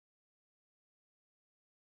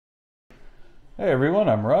Hey everyone,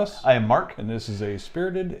 I'm Russ. I am Mark. And this is a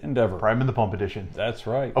spirited endeavor. Prime in the Pump Edition. That's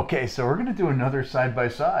right. Okay, so we're going to do another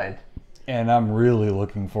side-by-side. And I'm really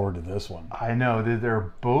looking forward to this one. I know.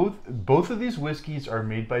 They're both of these whiskeys are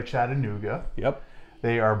made by Chattanooga. Yep.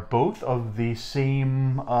 They are both of the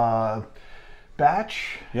same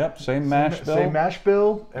batch. Yep, same mash bill. Same mash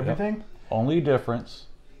bill, everything. Yep. Only difference.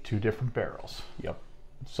 2 different barrels. Yep.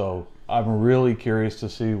 So I'm really curious to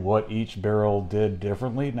see what each barrel did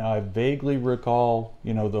differently. Now I vaguely recall,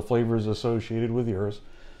 the flavors associated with yours.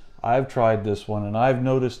 I've tried this one and I've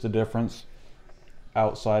noticed the difference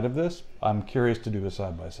outside of this. I'm curious to do a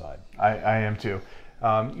side-by-side. I am too.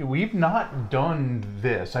 We've not done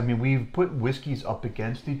this. I mean, we've put whiskeys up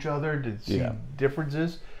against each other to see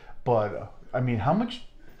differences, but I mean, how much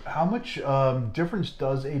difference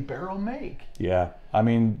does a barrel make? Yeah, I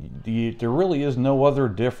mean, there really is no other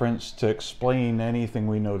difference to explain anything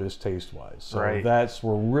we notice taste-wise. So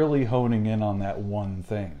we're really honing in on that one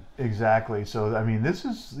thing. Exactly. So I mean, this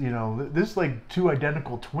is this is like 2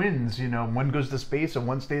 identical twins. One goes to space and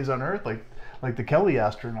one stays on Earth, like the Kelly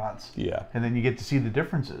astronauts. Yeah. And then you get to see the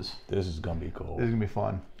differences. This is gonna be cool. This is gonna be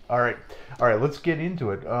fun. All right, let's get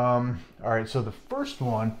into it. All right, so the first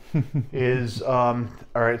one is all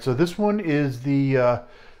right. So this one is the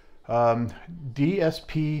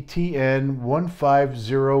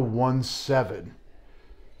DSPTN15017,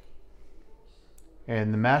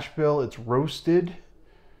 and the mash bill, it's roasted,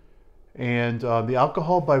 and the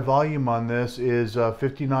alcohol by volume on this is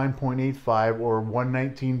 59.85 or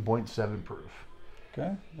 119.7 proof.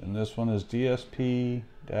 Okay, and this one is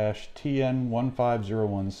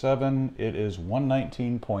DSP-TN15017. It is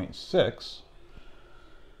 119.6.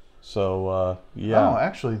 So, yeah. Oh,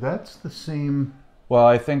 actually, that's the same. Well,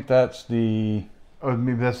 I think that's the... Oh,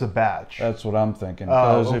 maybe that's the batch. That's what I'm thinking.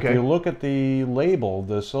 Because okay. if you look at the label,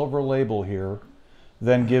 the silver label here,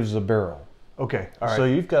 then gives a barrel. Okay, all right. So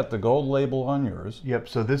you've got the gold label on yours. Yep,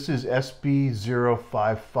 so this is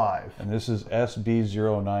SB055. And this is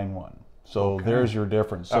SB091. So there's your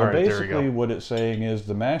difference. So basically what it's saying is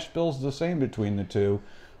the mash bill's the same between the two,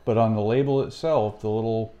 but on the label itself, the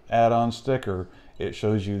little add-on sticker, it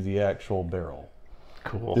shows you the actual barrel.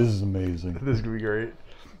 Cool. This is amazing. This is going to be great.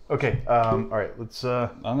 Okay, all right, let's...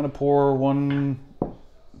 I'm going to pour one...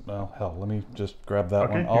 Well, hell, let me just grab that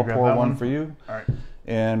one. I'll pour one for you. All right.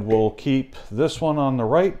 And we'll keep this one on the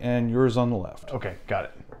right and yours on the left. Okay, got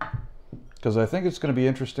it. Because I think it's going to be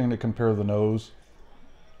interesting to compare the nose.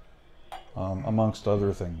 Amongst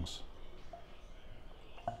other things.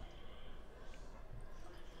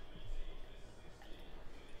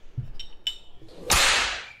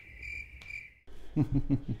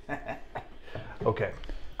 Okay.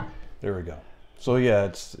 There we go. So yeah,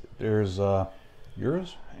 there's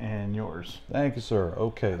yours and yours. Thank you, sir.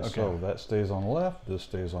 Okay, so that stays on the left, this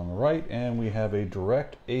stays on the right, and we have a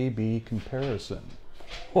direct A/B comparison.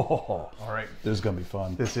 All right, this is gonna be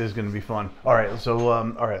fun. This is gonna be fun. All right, so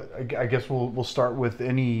all right, I guess we'll start with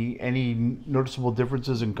any noticeable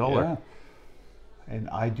differences in color. Yeah. And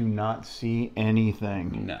I do not see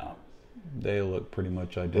anything. No, they look pretty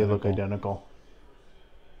much identical. They look identical.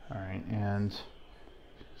 All right, and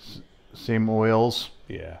same oils.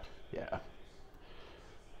 Yeah. Yeah.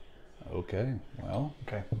 Okay. Well.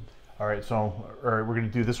 Okay. All right. So, all right, we're gonna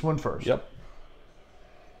do this one first. Yep.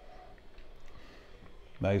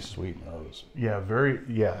 Nice sweet nose. Yeah,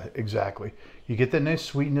 yeah, exactly. You get that nice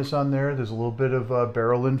sweetness on there. There's a little bit of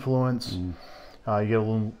barrel influence. You get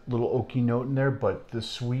a little oaky note in there, but the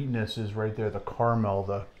sweetness is right there. The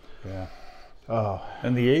caramel, yeah.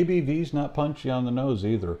 And the ABV's not punchy on the nose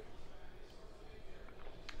either.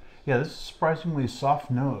 Yeah, this is surprisingly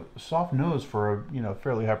soft nose for a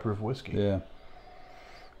fairly high proof whiskey. Yeah.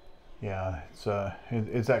 Yeah, it's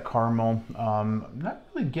that caramel. I'm not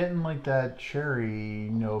really getting like that cherry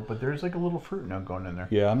note, but there's like a little fruit note going in there.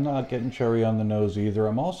 Yeah, I'm not getting cherry on the nose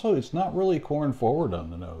either. It's not really corn forward on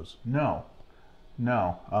the nose. No,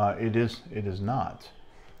 it is not.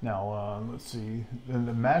 Now, let's see, the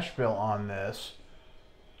mash bill on this.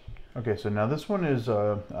 Okay, so now this one is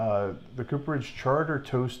the Cooperage charred or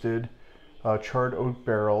toasted charred oak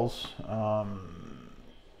barrels.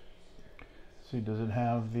 See, does it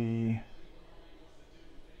have the...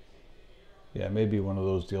 Yeah, maybe one of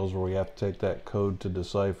those deals where we have to take that code to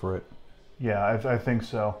decipher it. Yeah, I think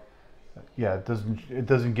so. Yeah, it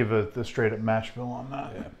doesn't give the straight up mash bill on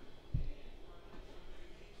that.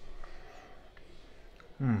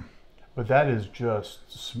 Yeah. But that is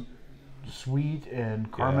just sweet and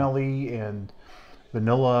caramelly and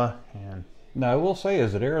vanilla and... Now I will say,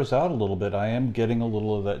 as it airs out a little bit, I am getting a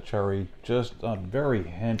little of that cherry, just a very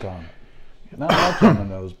hint on it. Not much on the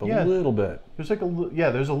nose, but Yeah. a little bit. There's like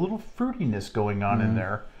there's a little fruitiness going on in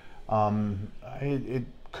there. It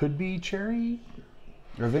could be cherry.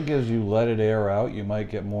 I think as you let it air out, you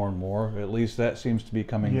might get more and more. At least that seems to be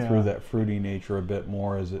coming through that fruity nature a bit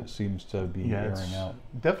more as it seems to be airing out.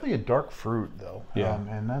 Definitely a dark fruit though. Yeah.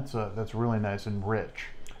 And that's really nice and rich.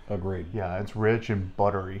 Agreed. Yeah, it's rich and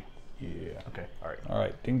buttery. Yeah. Okay. All right. All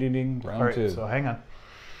right. Ding, ding, ding. Round All right. two. So hang on.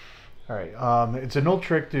 All right. It's an old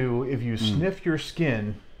trick to, if you sniff your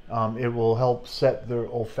skin, it will help set the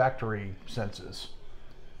olfactory senses.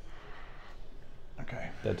 Okay.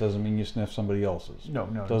 That doesn't mean you sniff somebody else's. No,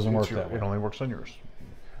 It doesn't work that way. It only works on yours.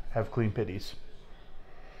 Have clean pitties.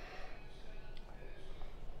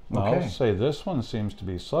 Now, Okay. I'll say this one seems to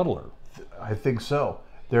be subtler. I think so.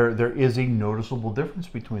 There is a noticeable difference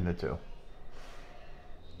between the two.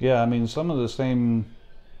 Yeah, I mean, some of the same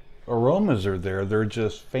aromas are there. They're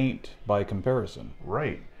just faint by comparison.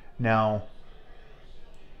 Right. Now,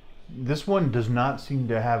 this one does not seem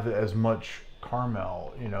to have as much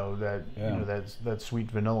caramel, that sweet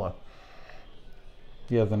vanilla.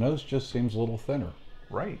 Yeah, the nose just seems a little thinner.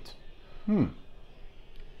 Right.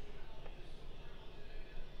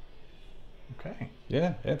 Okay.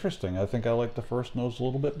 Yeah, interesting. I think I like the first nose a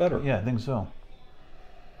little bit better. Yeah, I think so.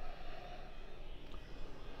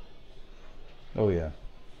 Oh, yeah.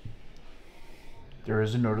 There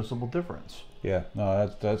is a noticeable difference. Yeah, no,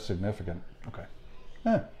 that's significant. Okay.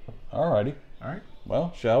 Yeah. All righty. All right.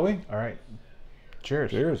 Well, shall we? All right.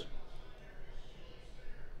 Cheers. Cheers.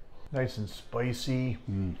 Nice and spicy.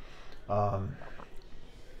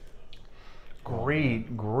 Great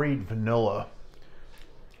vanilla.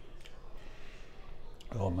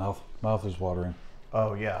 Oh, mouth is watering.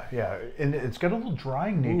 Oh yeah, yeah, and it's got a little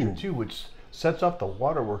drying nature too, which sets off the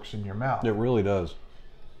waterworks in your mouth. It really does.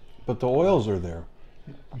 But the oils are there.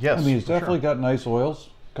 Yes, I mean, it's for definitely sure. got nice oils.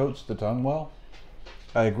 Coats the tongue well.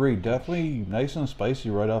 I agree. Definitely nice and spicy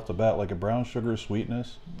right off the bat, like a brown sugar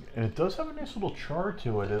sweetness. And it does have a nice little char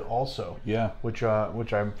to it also. Yeah. Which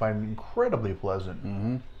I find incredibly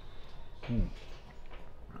pleasant.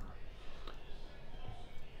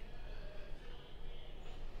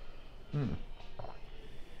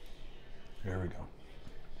 There we go.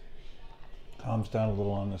 Calms down a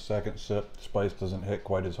little on the second sip. Spice doesn't hit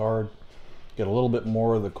quite as hard. Get a little bit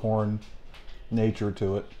more of the corn nature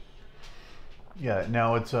to it. Yeah.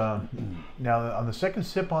 Now it's now on the second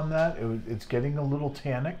sip on that, it's getting a little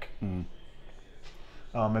tannic.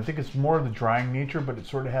 I think it's more of the drying nature, but it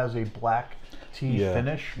sort of has a black tea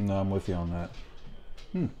finish. No, I'm with you on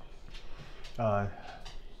that.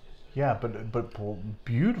 Yeah, but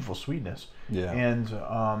beautiful sweetness. Yeah. And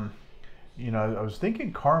I was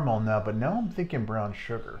thinking caramel now, but now I'm thinking brown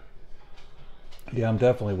sugar. Yeah, I'm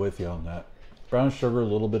definitely with you on that. Brown sugar, a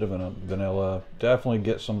little bit of vanilla. Definitely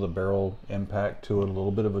get some of the barrel impact to it, a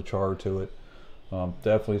little bit of a char to it.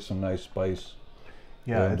 Definitely some nice spice.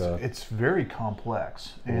 Yeah, And, it's very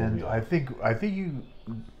complex, and yeah. I think you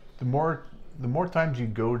the more times you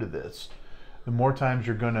go to this, the more times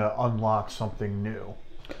you're going to unlock something new.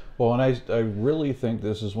 Well, and I really think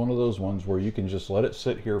this is one of those ones where you can just let it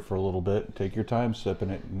sit here for a little bit, take your time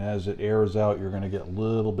sipping it, and as it airs out, you're going to get a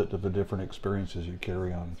little bit of a different experience as you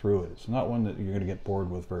carry on through it. It's not one that you're going to get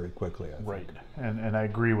bored with very quickly, I think. Right, and I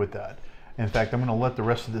agree with that. In fact, I'm going to let the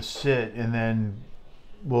rest of this sit, and then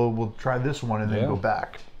we'll try this one and then go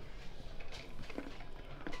back.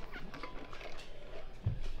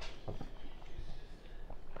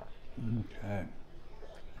 Okay.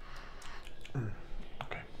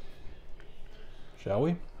 Okay. Shall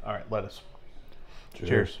we? All right, let us. Cheers.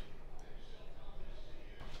 Cheers.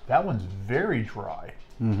 That one's very dry.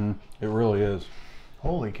 It really is.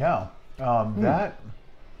 Holy cow. That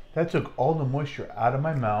took all the moisture out of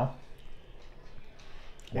my mouth.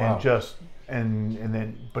 Wow. And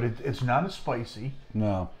then but it's not as spicy.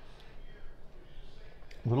 No.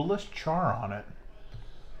 A little less char on it.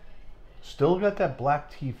 Still got that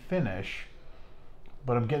black tea finish,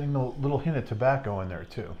 but I'm getting a little hint of tobacco in there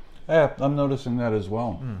too. Yeah, I'm noticing that as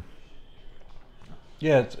well.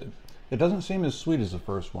 Yeah, it doesn't seem as sweet as the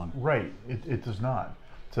first one. Right, it does not.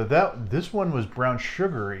 So this one was brown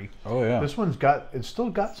sugary. Oh yeah. This one's it's still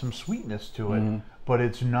got some sweetness to it, but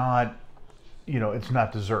it's not, it's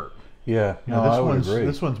not dessert. Yeah, no, this I would one's agree.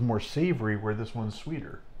 this one's more savory, where this one's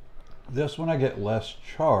sweeter. This one I get less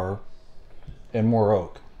char and more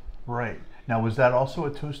oak. Right. Now, was that also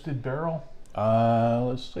a toasted barrel?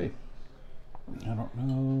 Let's see. I don't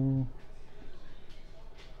know.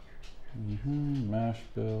 Mash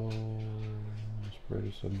bill,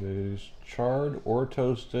 spread some days, charred or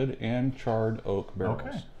toasted and charred oak barrels.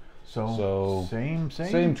 Okay. So same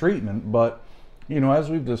treatment, but You know, as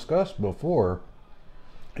we've discussed before,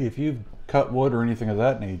 if you've cut wood or anything of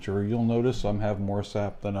that nature, you'll notice some have more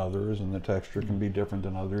sap than others, and the texture can be different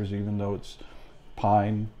than others, even though it's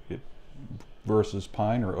pine versus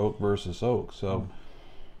pine or oak versus oak. So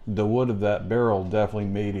the wood of that barrel definitely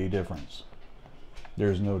made a difference.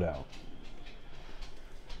 There's no doubt.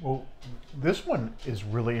 Well, this one is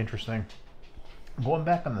really interesting. Going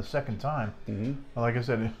back on the second time, like I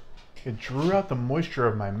said, it drew out the moisture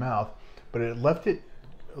of my mouth, but it left it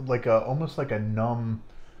like almost like a numb,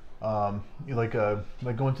 like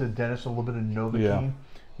going to the dentist, a little bit of Novocaine. Yeah.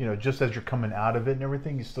 You know, just as you're coming out of it and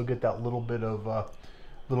everything, you still get that little bit of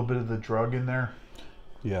the drug in there.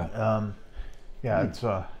 Yeah. Yeah, it's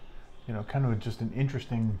you know, kind of just an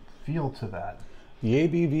interesting feel to that. The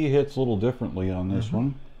ABV hits a little differently on this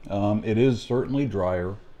one. It is certainly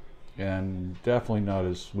drier and definitely not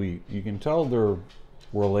as sweet. You can tell they're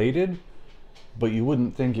related, but you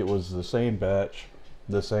wouldn't think it was the same batch,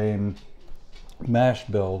 the same mash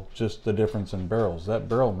bill, just the difference in barrels. That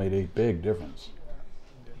barrel made a big difference.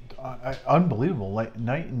 Unbelievable, like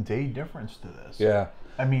night and day difference to this. Yeah.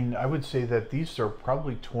 I mean, I would say that these are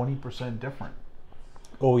probably 20% different.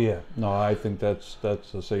 Oh yeah. No, I think that's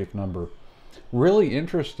a safe number. Really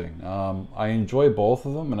interesting. I enjoy both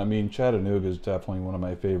of them, and I mean, Chattanooga is definitely one of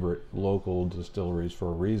my favorite local distilleries for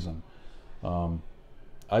a reason.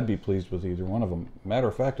 I'd be pleased with either one of them. Matter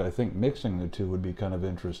of fact, I think mixing the two would be kind of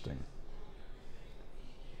interesting.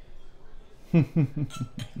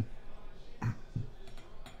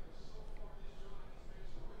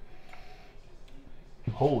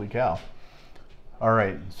 Holy cow. All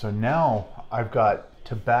right, so now I've got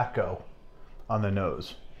tobacco on the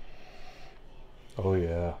nose. Oh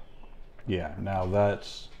yeah. Yeah, now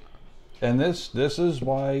that's, and this is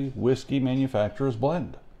why whiskey manufacturers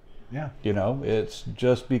blend. Yeah. You know, it's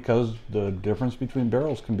just because the difference between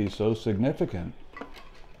barrels can be so significant.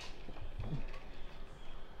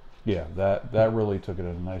 Yeah, that really took it in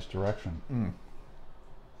a nice direction.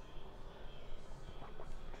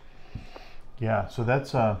 Yeah, so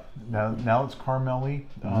that's now it's caramelly,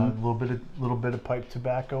 a little bit of pipe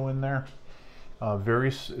tobacco in there.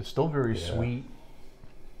 It's still very sweet.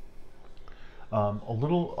 A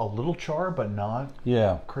little char, but not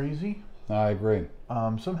crazy. I agree.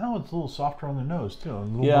 Somehow it's a little softer on the nose too. A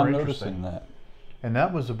little Yeah, more I'm interesting. noticing that. And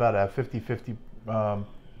that was about a 50-50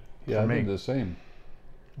 Yeah, I me. did the same.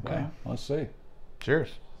 Okay. Yeah, let's see.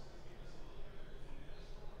 Cheers.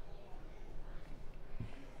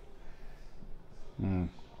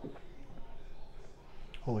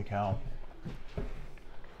 Holy cow.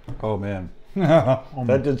 Oh man.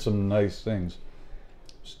 That did some nice things.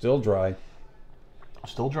 Still dry.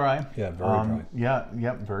 Still dry. Yeah, very dry.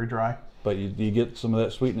 Yeah, very dry. But you get some of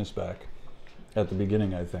that sweetness back at the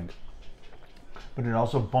beginning, I think. But it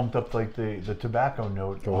also bumped up like the tobacco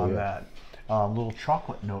note on that. Little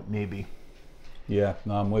chocolate note maybe. Yeah,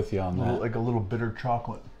 no, I'm with you on that. Like a little bitter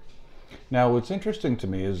chocolate. Now, what's interesting to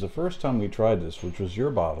me is the first time we tried this, which was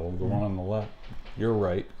your bottle, the one on the left, you're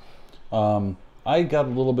right. I got a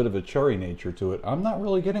little bit of a cherry nature to it. I'm not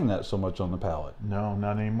really getting that so much on the palate. No,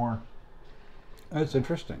 not anymore. That's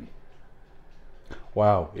interesting.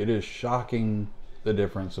 Wow, it is shocking the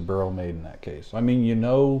difference a barrel made in that case. I mean, you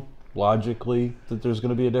know logically that there's going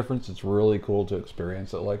to be a difference. It's really cool to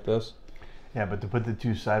experience it like this. Yeah, but to put the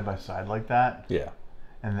two side by side like that. Yeah.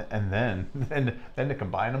 And then to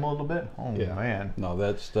combine them a little bit. Oh yeah. Man. No,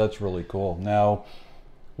 that's really cool. Now,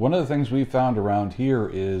 one of the things we found around here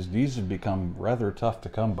is these have become rather tough to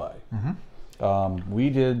come by.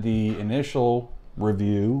 We did the initial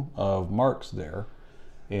review of Mark's there,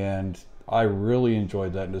 and I really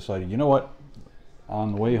enjoyed that and decided, you know what?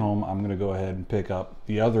 On the way home, I'm going to go ahead and pick up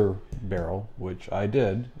the other barrel, which I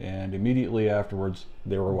did, and immediately afterwards,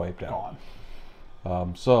 they were wiped out.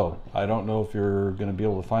 So I don't know if you're going to be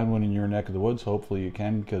able to find one in your neck of the woods. Hopefully you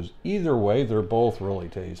can, because either way, they're both really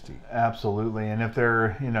tasty. Absolutely. And if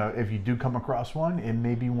they're, if you do come across one, it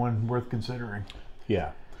may be one worth considering.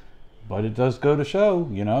 Yeah. But it does go to show,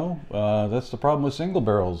 that's the problem with single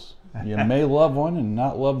barrels. You may love one and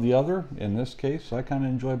not love the other. In this case, I kind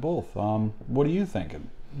of enjoy both. What are you thinking?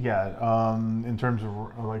 Yeah. In terms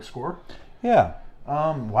of like score? Yeah.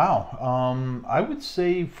 Wow. I would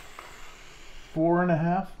say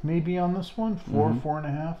 4.5 maybe on this one.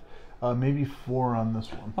 4.5. Maybe 4 on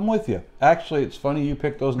this one. I'm with you. Actually, it's funny you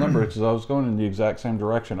picked those numbers because I was going in the exact same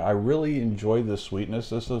direction. I really enjoy the sweetness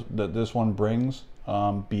that this one brings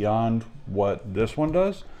beyond what this one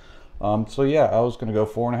does. So yeah, I was going to go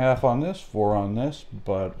 4.5 on this, 4 on this,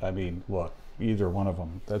 but I mean, look, either one of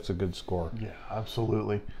them, that's a good score. Yeah,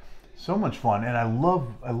 absolutely. So much fun, and I love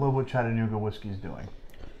what Chattanooga whiskey is doing.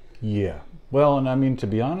 Yeah. Well, and I mean, to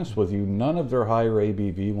be honest with you, none of their higher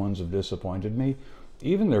ABV ones have disappointed me.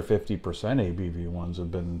 Even their 50% ABV ones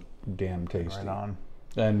have been damn tasty. Right on.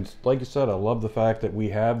 And like you said, I love the fact that we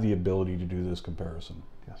have the ability to do this comparison.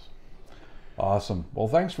 Yes. Awesome. Well,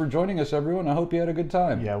 thanks for joining us, everyone. I hope you had a good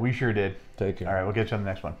time. Yeah, we sure did. Take care. All right, we'll get you on the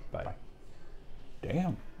next one. Bye.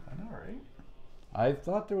 Damn. I know, right? I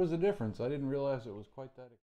thought there was a difference. I didn't realize it was quite that.